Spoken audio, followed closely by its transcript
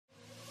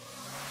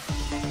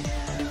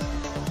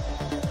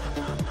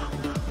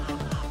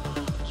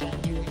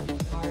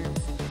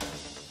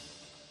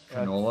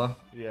canola?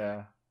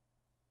 Yeah.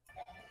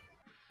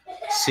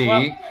 See?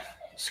 Well,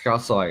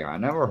 Scott's like, I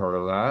never heard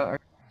of that.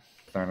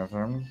 Kind of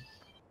thing.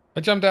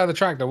 I jumped out of the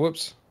tractor.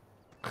 Whoops.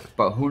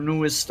 But who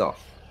knew his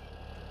stuff?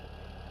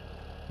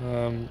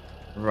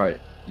 Right.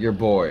 Your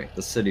boy,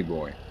 the city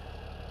boy.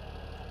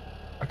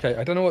 Okay,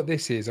 I don't know what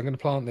this is. I'm going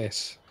to plant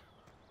this.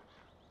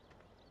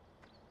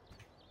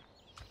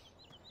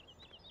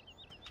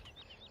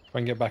 If I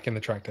can get back in the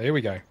tractor. Here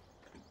we go.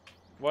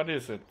 what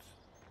is it?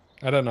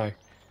 I don't know.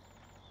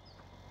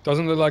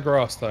 Doesn't look like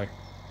grass, though.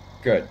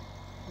 Good.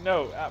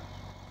 No.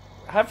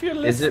 Have you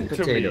Is it listened to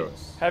me?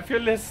 potatoes? Have you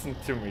listened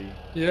to me?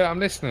 Yeah, I'm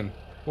listening.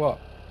 What?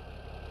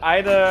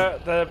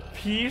 Either the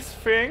peas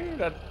thing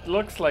that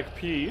looks like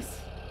peas,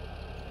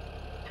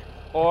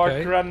 or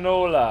Okay.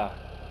 granola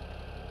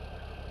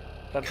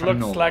that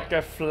looks Canola. like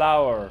a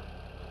flower.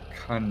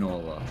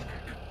 Canola.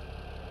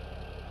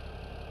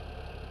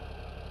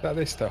 Is that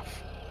this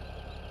stuff?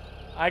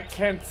 I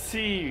can't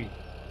see.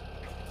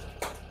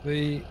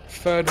 The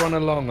third one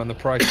along on the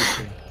prices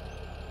thing.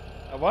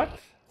 What?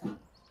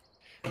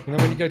 You know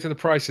when you go to the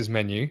prices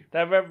menu?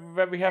 That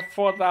where we have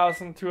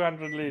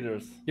 4,200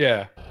 liters.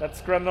 Yeah.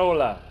 That's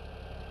granola.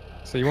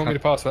 So you want me to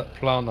plant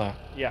that?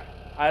 Yeah.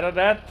 Either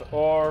that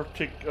or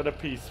the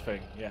peas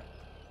thing. Yeah.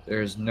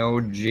 There's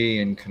no G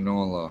in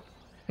canola.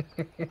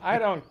 I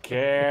don't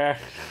care.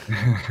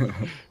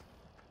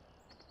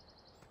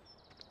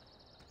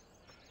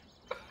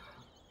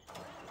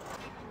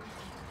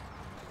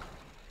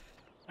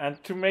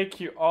 And to make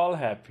you all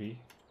happy.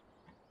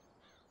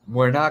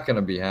 We're not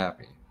gonna be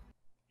happy.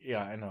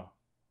 Yeah, I know.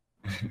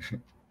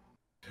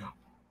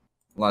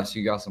 Unless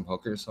you got some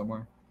hookers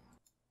somewhere.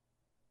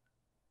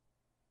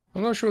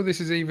 I'm not sure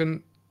this is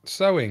even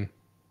sowing.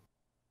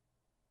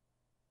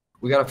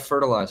 We gotta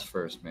fertilize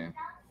first, man.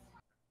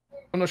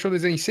 I'm not sure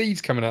there's any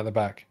seeds coming out the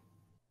back.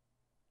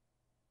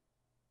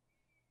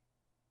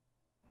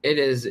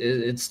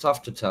 It's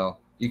tough to tell.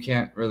 You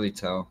can't really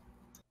tell.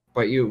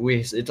 But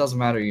it doesn't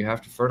matter, you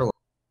have to fertilize.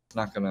 It's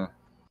not gonna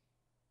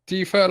Do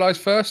you fertilize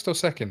first or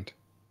second?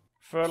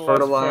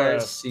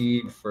 fertilize, first.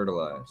 seed,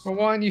 fertilize. Well,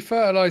 why aren't you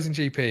fertilizing,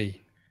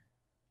 GP?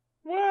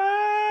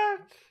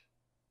 What?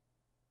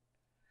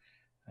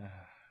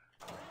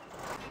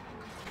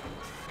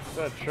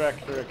 The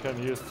tractor I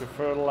can use to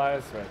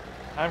fertilize. Wait.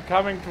 I'm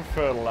coming to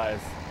fertilize.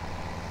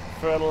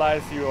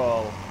 Fertilize you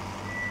all.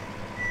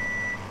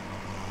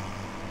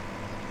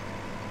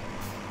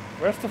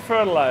 Where's the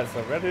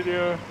fertilizer? Where did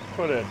you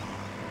put it?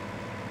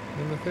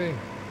 In the thing.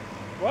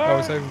 What? Oh,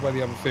 it's over by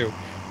the other field.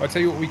 I'll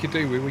tell you what we could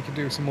do. We could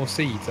do some more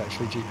seeds,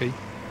 actually, GP.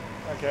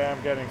 Okay,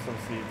 I'm getting some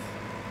seeds.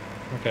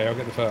 Okay, I'll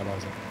get the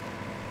fertilizer.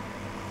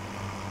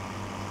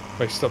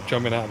 If I stop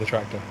jumping out of the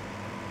tractor.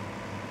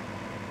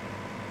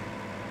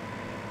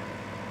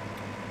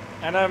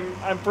 And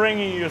I'm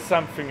bringing you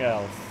something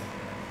else.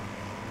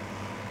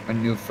 A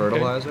new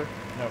fertilizer?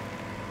 No.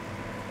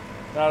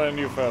 Not a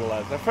new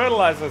fertilizer.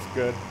 Fertilizer is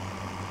good.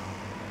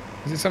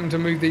 Is it something to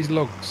move these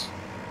logs?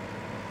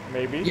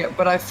 Maybe. Yeah,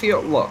 but I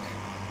feel, look,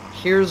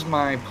 here's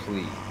my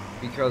plea.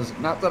 Because,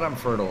 not that I'm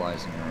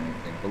fertilizing or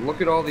anything, but look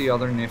at all the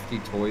other nifty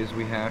toys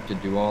we have to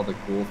do all the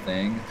cool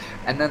things.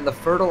 And then the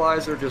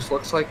fertilizer just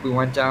looks like we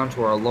went down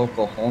to our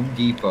local Home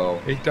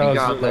Depot. It does We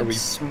got look the like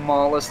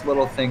smallest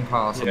little thing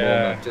possible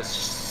Yeah. that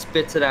just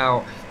spits it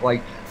out.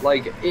 Like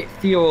it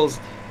feels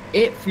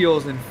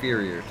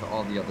inferior to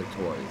all the other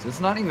toys.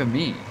 It's not even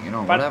me,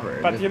 whatever.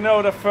 But you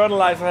know the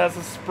fertilizer has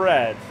a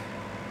spread.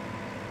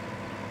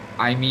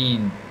 I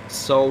mean,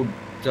 so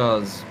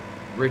does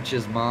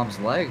Rich's mom's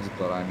legs,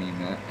 but I mean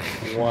that.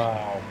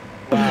 Wow.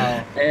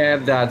 Wow.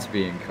 And that's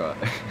being cut.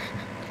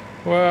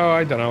 Well,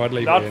 I don't know. I'd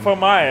leave Not it in. for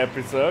my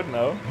episode,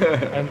 no.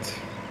 And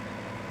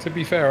to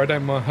be fair, I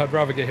don't mind. I'd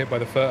rather get hit by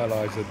the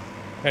fertilizer.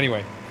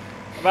 Anyway.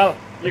 Well,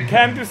 you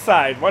can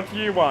decide. What do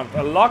you want?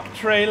 A log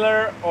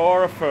trailer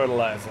or a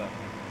fertilizer?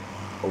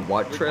 A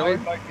what trailer?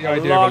 I like the A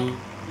idea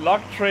of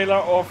log trailer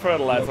or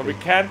fertilizer. We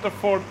can't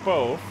afford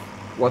both.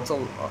 What's a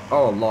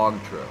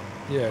log trail?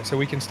 yeah, so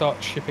we can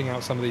start shipping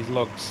out some of these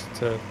logs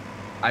to.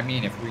 I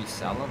mean, if we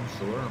sell them,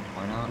 sure,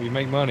 why not? We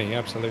make money,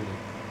 absolutely.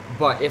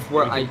 But if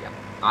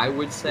I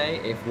would say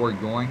if we're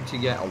going to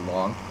get a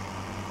log,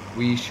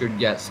 we should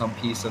get some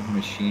piece of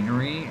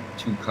machinery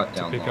to cut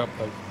down to pick logs. up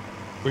those.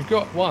 We've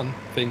got one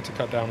thing to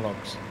cut down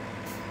logs.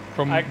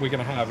 Problem we're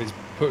going to have is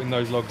putting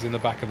those logs in the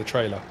back of the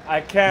trailer.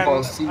 I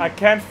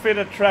can't fit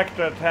a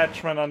tractor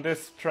attachment on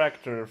this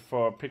tractor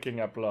for picking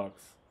up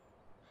logs.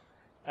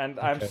 And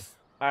Okay.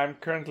 I'm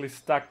currently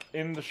stuck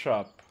in the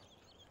shop.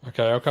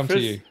 Okay, I'll come to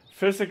you.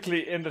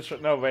 Physically in the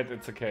shop. No, wait,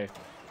 it's okay.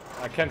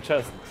 I can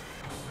just.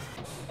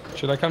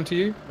 Should I come to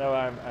you? No,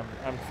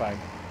 I'm fine.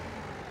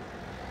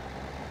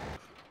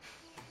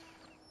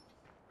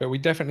 But we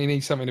definitely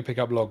need something to pick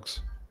up logs.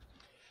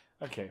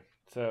 Okay,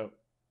 so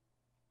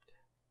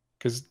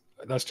Because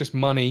that's just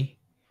money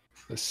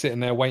that's sitting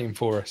there waiting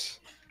for us.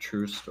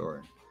 True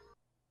story.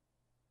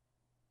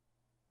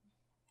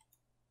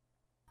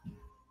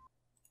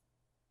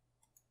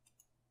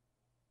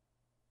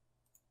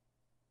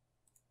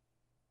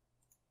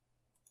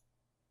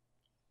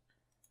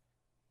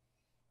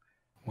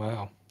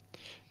 Wow.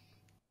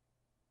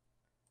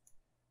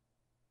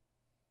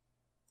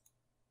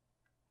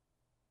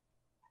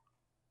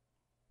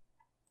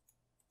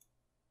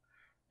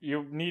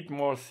 You need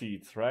more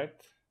seeds, right?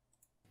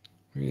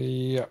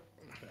 Yeah.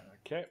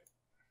 Okay.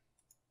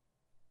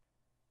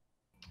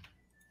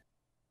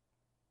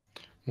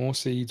 More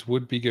seeds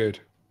would be good.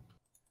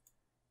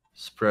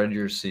 Spread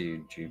your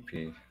seed,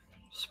 GP.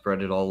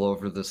 Spread it all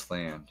over this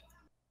land.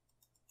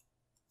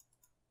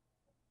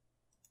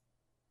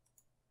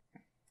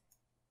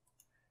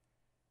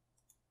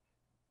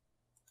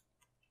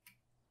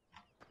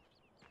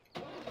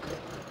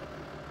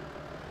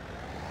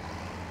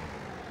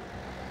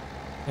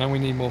 And we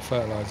need more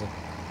fertilizer.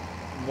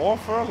 More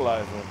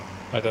fertilizer?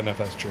 I don't know if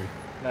that's true.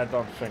 I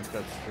don't think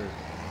that's true.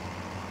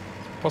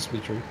 Possibly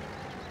true.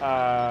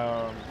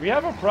 We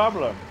have a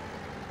problem.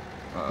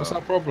 What's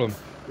that problem?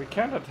 We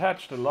can't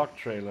attach the log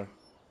trailer.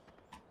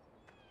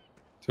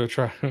 To a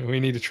truck. We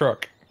need a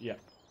truck. Yeah.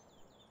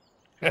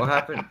 What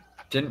happened?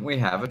 Didn't we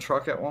have a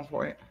truck at one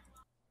point?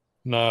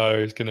 No,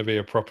 it's going to be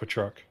a proper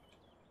truck.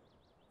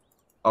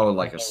 Oh,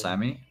 like a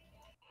semi?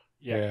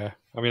 Yeah.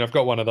 I mean, I've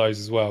got one of those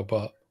as well,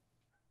 but...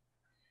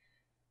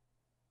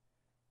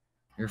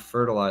 You're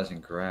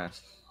fertilizing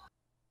grass.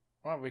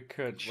 Well, we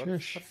could.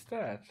 Shush. What's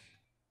that?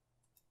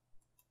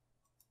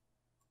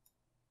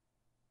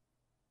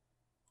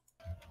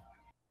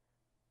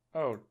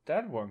 Oh,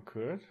 that one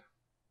could.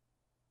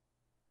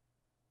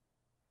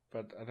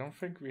 But I don't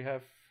think we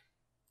have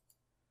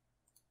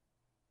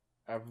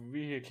a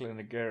vehicle in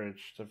the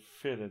garage to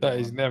fit it. That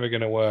is never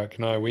going to work.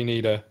 No, we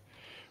need a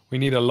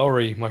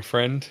lorry, my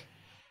friend.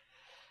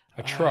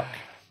 A truck.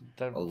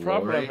 The A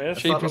problem lorry? is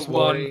Cheapest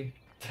one.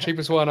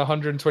 Cheapest one,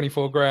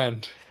 124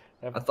 grand.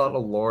 I thought a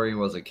lorry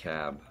was a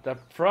cab. The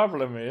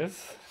problem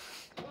is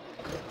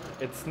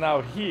it's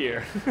now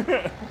here.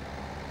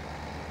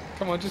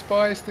 Come on, just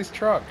buy us this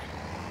truck.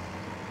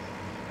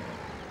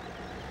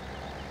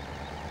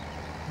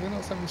 Is there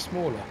not something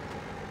smaller?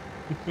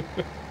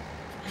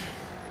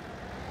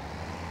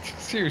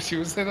 Seriously,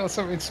 was there not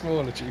something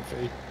smaller,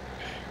 GP?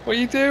 What are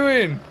you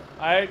doing?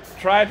 I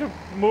try to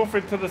move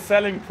it to the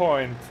selling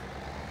point.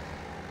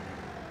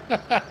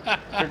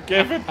 To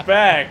give it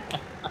back.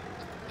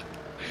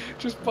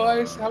 Just buy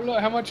us. How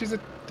much is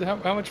it?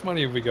 How much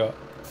money have we got?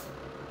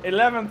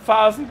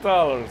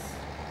 $11,000.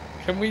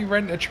 Can we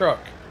rent a truck?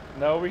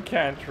 No, we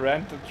can't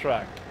rent a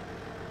truck.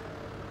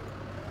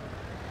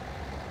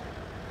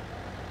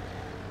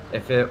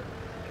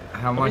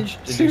 How much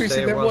did you seriously,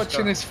 say it they're was?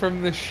 watching us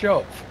from the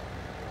shop.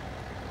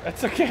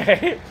 That's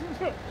okay.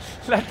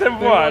 Let them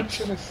They're watch.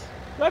 watching us.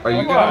 Let Are you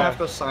them gonna watch. have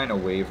to sign a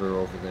waiver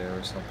over there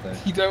or something?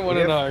 You don't want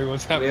to know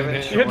what's happening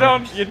have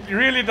here. You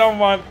really don't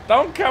want.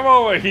 Don't come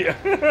over here.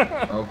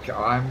 Okay,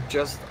 I'm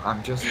just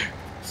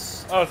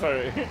Oh,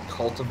 sorry.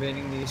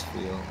 cultivating these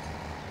fields.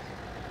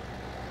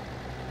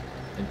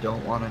 I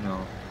don't want to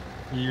know.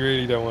 You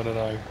really don't want to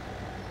know.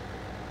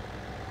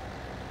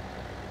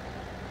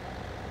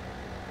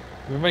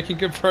 We're making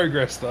good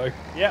progress though.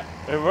 Yeah,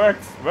 it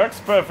works. Works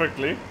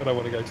perfectly. I don't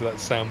want to go to that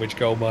sandwich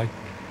gold mine.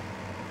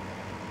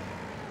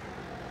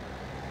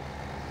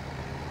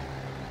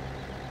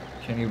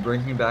 Can you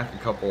bring me back a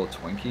couple of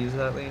Twinkies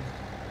at least?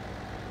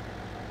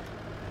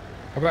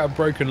 How about a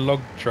broken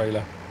log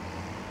trailer?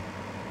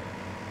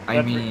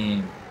 I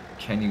mean,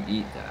 can you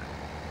eat that?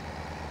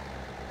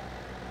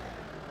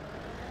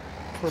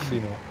 Probably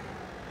not.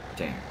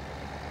 Damn.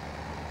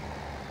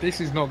 This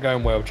is not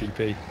going well,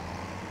 GP.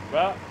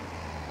 Well,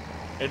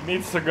 it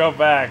needs to go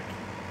back.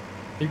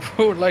 He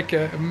brought like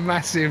a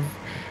massive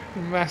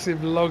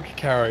log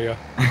carrier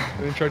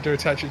and then tried to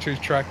attach it to his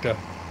tractor.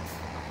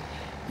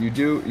 You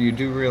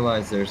do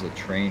realize there's a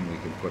train we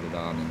could put it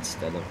on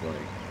instead of like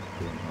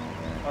doing all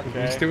that.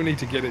 Okay. We still need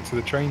to get it to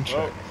the train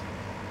track.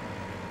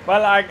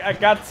 Well, I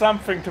got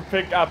something to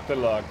pick up the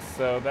logs,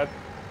 so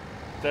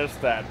there's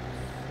that.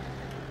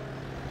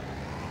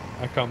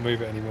 I can't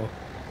move it anymore.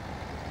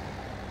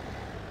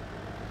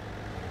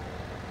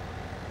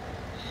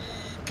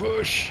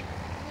 Push!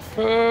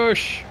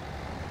 Push!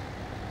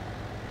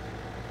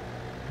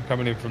 I'm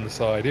coming in from the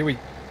side. Here we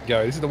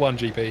go. This is the one,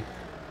 GP.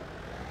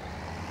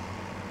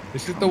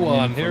 This is the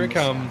one. Here it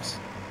comes.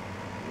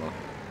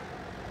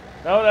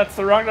 No, that's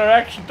the wrong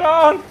direction.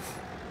 Don't!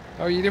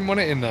 Oh, you didn't want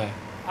it in there?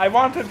 I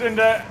want it in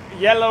the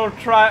yellow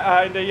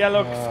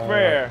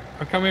square.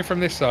 I'm coming from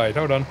this side.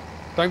 Hold on.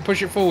 Don't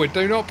push it forward.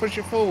 Do not push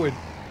it forward.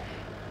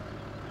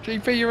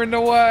 GP, you're in the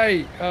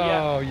way.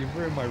 Oh, Yeah. you've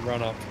ruined my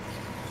run up.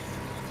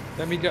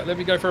 Let me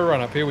go for a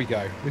run up. Here we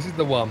go. This is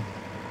the one.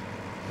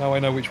 Now I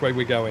know which way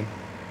we're going.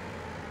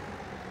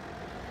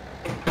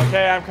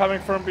 Okay, I'm coming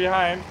from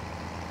behind.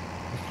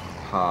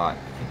 Hot.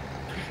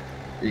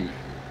 You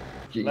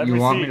Let me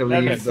want see, me to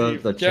let me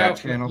leave the see. chat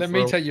channel? Let for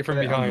me a take you from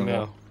bit? behind I'm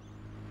now.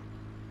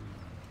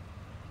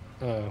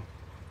 Oh.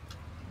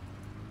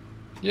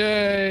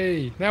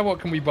 Yay! Now what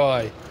can we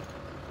buy?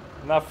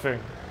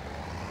 Nothing.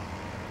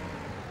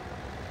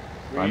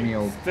 Buy me We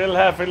old- still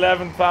have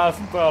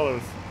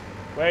 $11,000.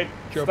 Wait, Do you want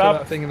to put stop.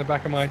 that thing in the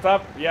back of my...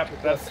 Stop. Yep,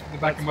 that's the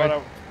back of what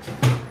my...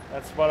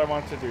 that's what I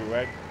want to do,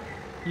 right?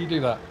 You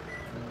do that.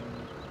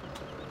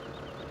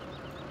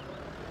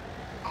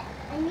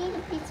 I need a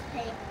piece of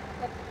paper.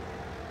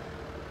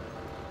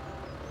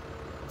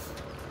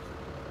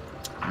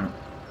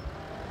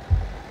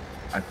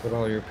 I put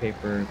all your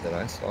paper that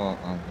I saw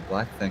on the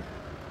black thing.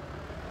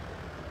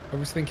 I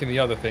was thinking the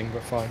other thing,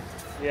 but fine.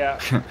 Yeah.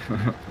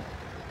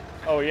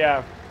 Oh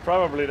yeah,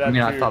 probably that I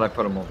mean, too. I thought I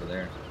put them over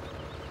there.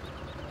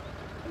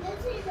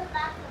 This is the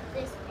back of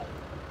this paper.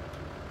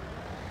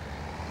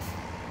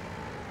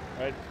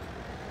 Right.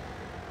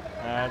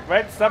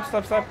 Wait, stop.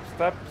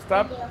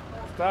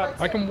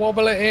 I can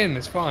wobble it in,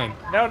 it's fine.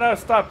 No,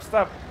 stop.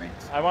 Wait,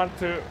 I want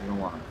to... you don't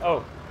want 'em.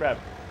 Oh, crap.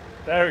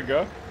 There we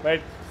go.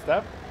 Wait,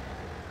 stop.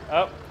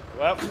 Oh,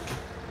 well.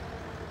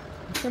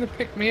 It's going to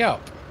pick me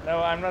up. No,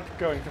 I'm not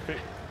going to pick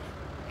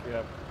you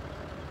up.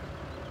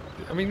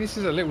 I mean, this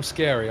is a little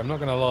scary, I'm not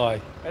going to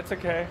lie. It's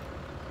okay.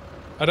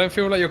 I don't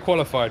feel like you're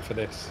qualified for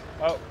this.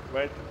 Oh,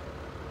 wait.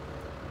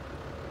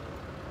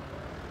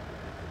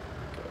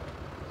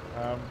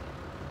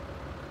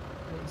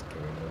 What's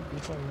going on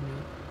behind me?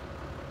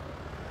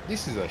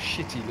 This is a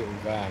shitty little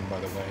van, by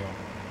the way.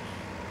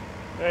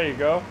 There you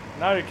go.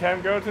 Now you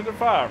can go to the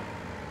farm.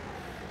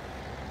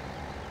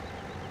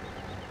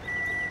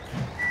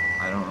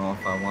 I don't know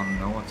if I want to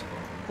know what's going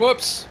on.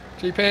 Whoops!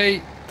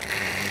 GP!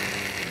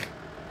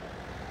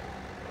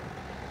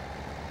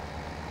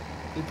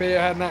 GP,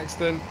 I had an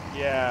accident.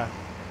 Yeah.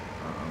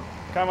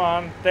 Uh-oh. Come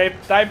on.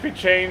 Diaper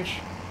change.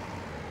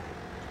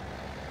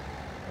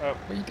 Oh.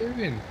 What are you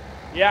doing?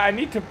 Yeah, I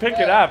need to pick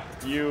it up.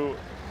 You...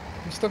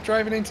 Stop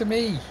driving into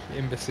me,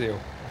 imbecile.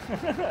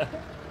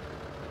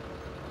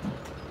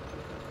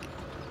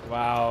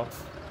 Wow.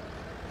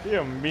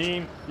 You're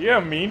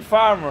a mean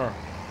farmer.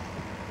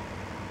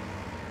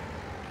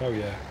 Oh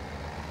yeah.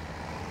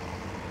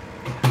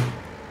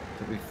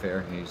 To be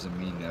fair, he's a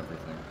mean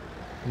everything.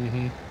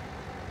 Mm-hmm.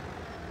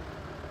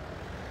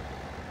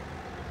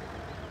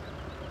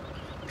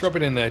 Drop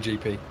it in there,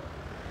 GP.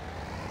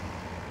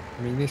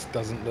 I mean, this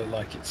doesn't look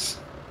like it's...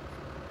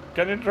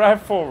 Can you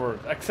drive forward?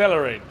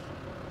 Accelerate.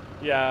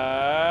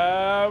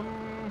 Yeah.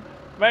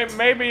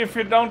 Maybe if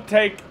you don't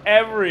take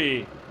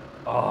every...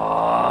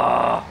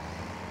 Oh.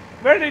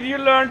 Where did you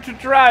learn to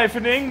drive?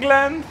 In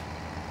England?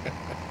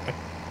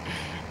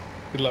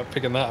 Good luck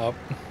picking that up.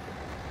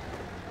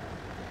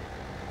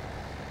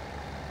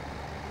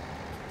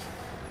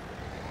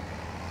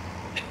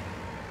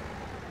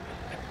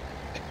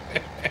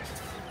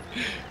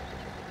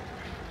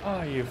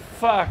 Oh, you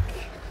fuck.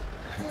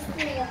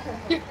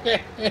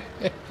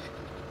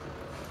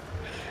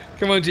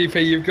 Come on,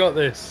 GP, you've got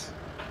this.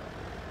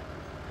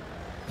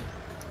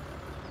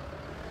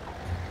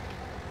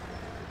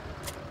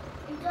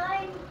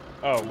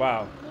 Oh,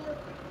 wow.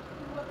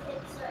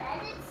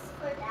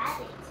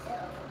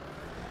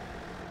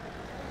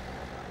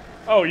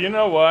 Oh, you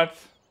know what?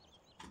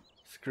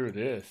 Screw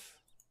this.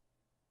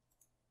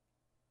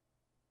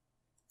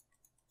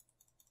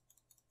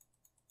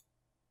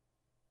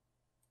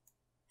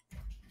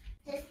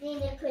 Just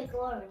need a quick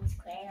orange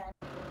crayon.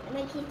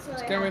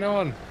 What's going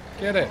on?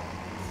 Get it.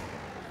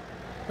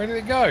 Where did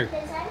it go?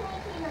 Because I'm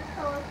making a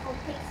colorful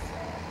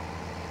picture.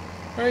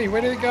 Hey,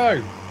 where did it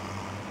go?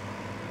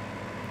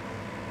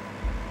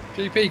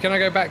 GP, can I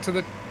go back to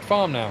the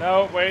farm now?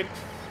 No, wait.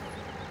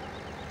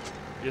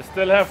 You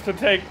still have to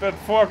take that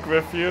fork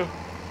with you.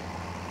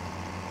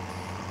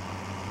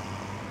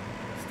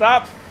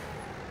 Stop!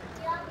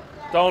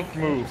 Don't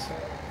move.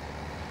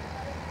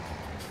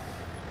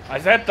 I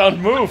said don't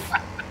move!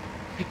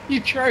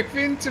 You drove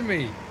into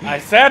me! I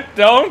said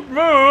don't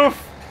move!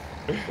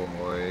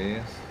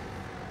 Boys.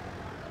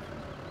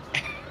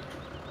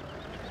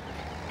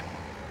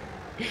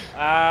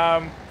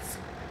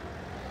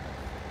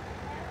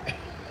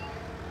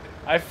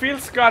 I feel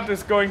Scott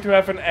is going to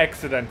have an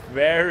accident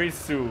very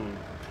soon.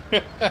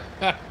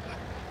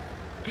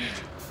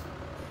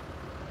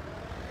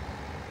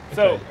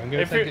 So, Okay, I'm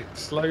going to take it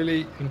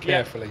slowly and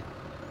carefully.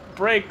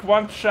 Brake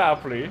once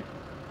sharply.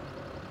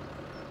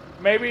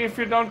 Maybe if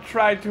you don't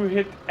try to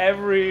hit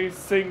every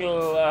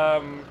single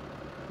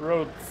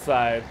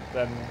roadside,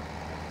 then...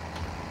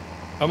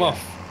 I'm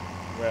off.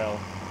 Well...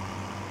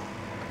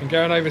 And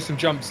going over some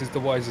jumps is the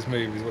wisest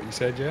move, is what you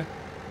said, yeah?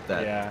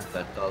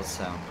 That does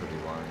sound pretty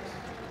wise.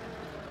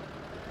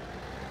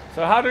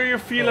 So how do you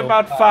feel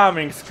about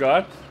farming,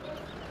 Scott?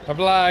 I've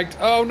lagged.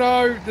 Oh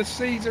no, the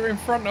seeds are in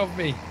front of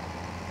me.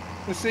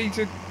 The seeds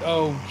are...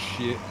 Oh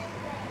shit.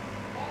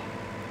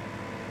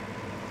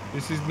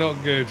 This is not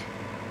good.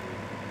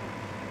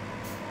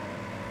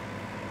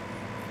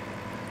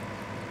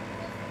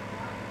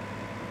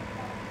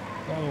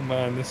 Oh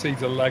man, the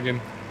seeds are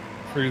lagging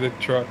through the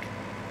truck.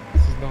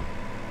 This is not...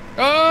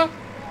 Ah!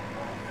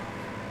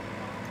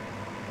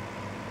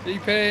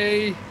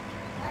 GP!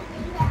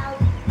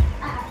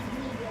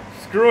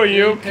 Screw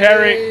you,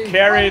 GP.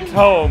 carry it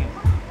home.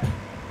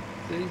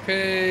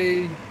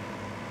 GP!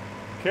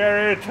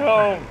 Carry it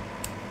home.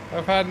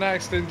 I've had an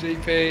accident,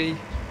 GP.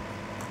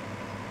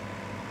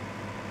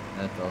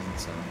 That doesn't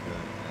sound good.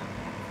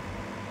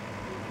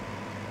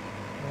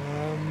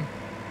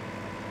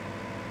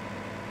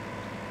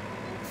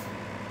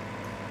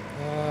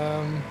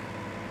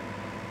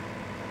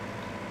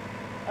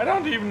 I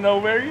don't even know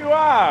where you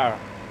are.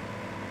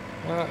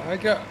 I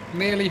got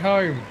nearly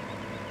home.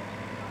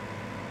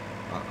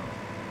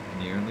 Uh-oh.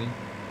 Nearly?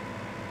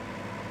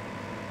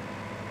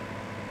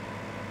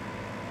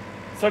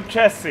 So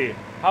Jesse,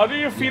 how do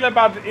you feel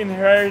about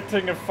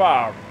inheriting a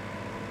farm?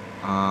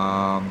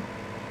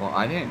 Well,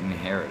 I didn't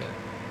inherit it.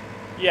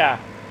 Yeah,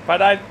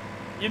 but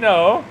you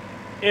know,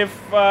 if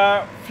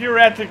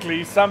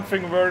theoretically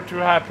something were to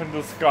happen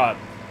to Scott.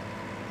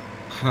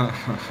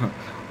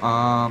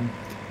 I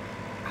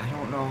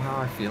don't know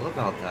how I feel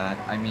about that.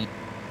 I mean,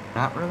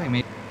 not really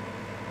making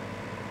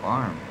a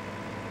farm.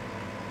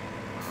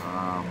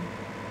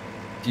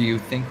 Do you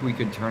think we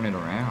could turn it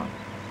around?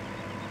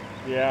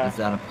 Yeah. Is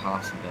that a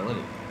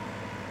possibility?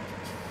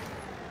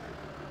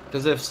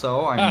 Because if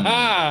so, I mean,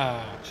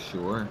 Aha!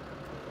 sure.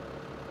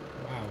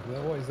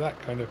 Wow, what is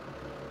that kind of...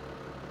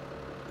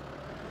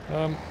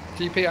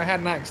 GP, I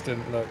had an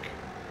accident, look.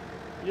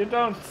 You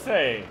don't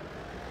say.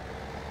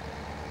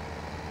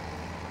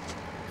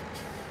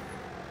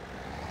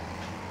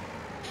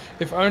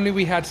 If only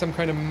we had some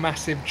kind of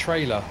massive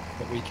trailer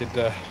that we could...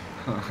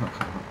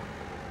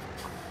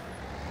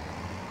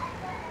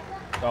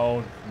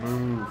 Don't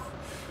move.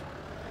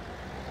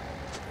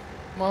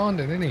 Come on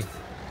then, innit?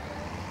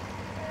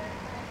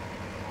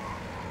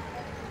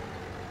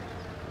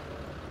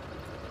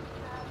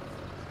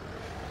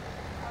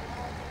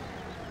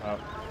 Oh.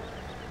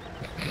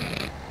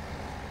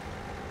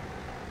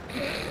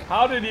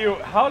 How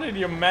did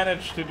you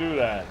manage to do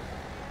that?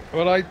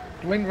 Well, I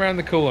went round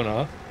the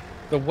corner.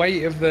 The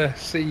weight of the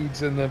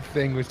seeds and the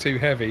thing was too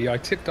heavy. I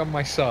tipped on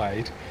my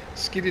side,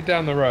 skidded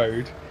down the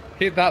road,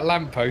 hit that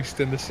lamppost,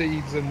 and the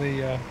seeds and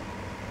the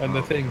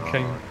thing God.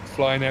 came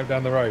flying out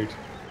down the road.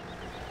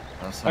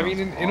 I mean,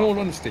 in all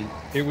honesty,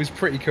 it was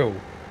pretty cool.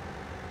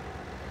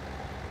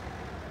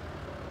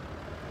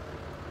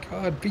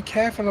 God, be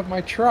careful of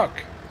my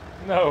truck.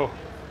 No.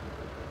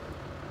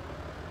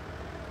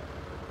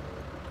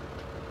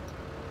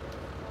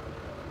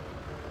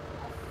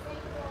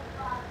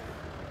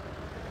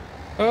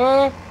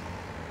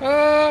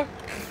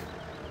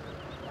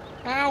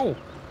 Ow!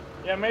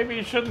 Yeah, maybe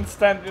you shouldn't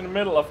stand in the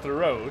middle of the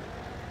road.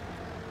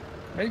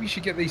 Maybe you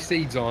should get these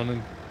seeds on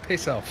and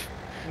piss off.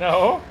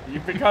 No,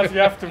 because you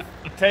have to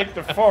take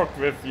the fork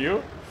with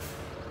you.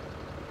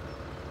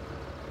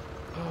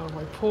 Oh,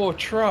 my poor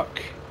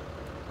truck.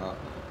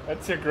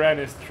 That's your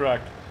granny's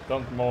truck.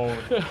 Don't moan.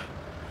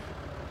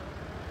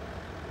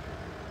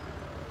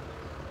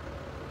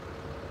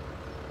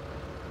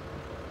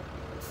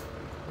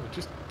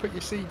 Just put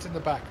your seeds in the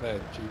back there,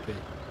 GP.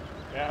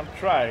 Yeah, I'm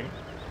trying,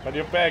 but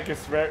your bag is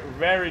very,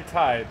 very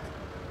tight.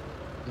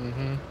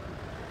 Mm-hmm.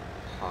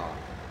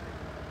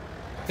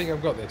 I think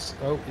I've got this.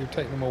 Oh, you've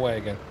taken them away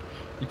again.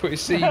 You put your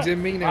seeds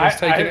in me, now he's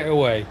taking it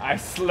away. I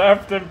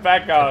slurped them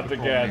back out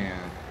Typical again.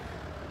 man.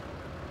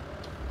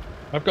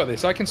 I've got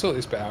this. I can sort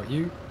this bit out.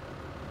 You?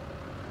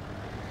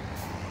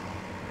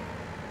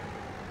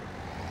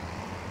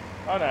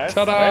 Oh, nice.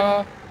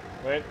 Ta-da!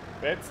 Wait,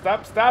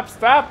 stop, stop,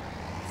 stop!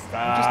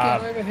 I'm just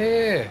Stop. getting over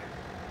here.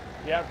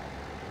 Yep.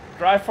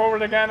 Drive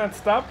forward again and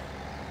stop.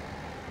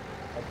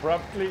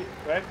 Abruptly,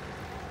 wait.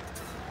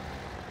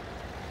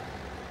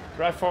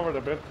 Drive forward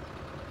a bit.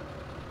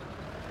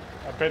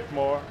 A bit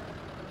more.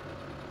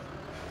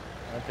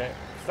 Okay,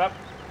 stop.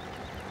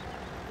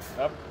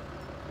 Up.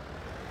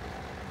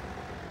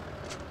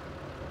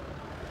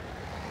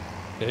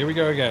 Here we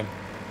go again.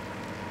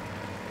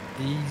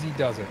 Easy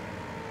does it.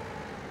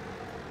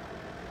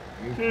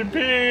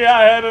 GP,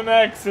 I had an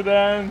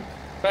accident.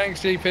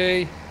 Thanks,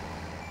 GP.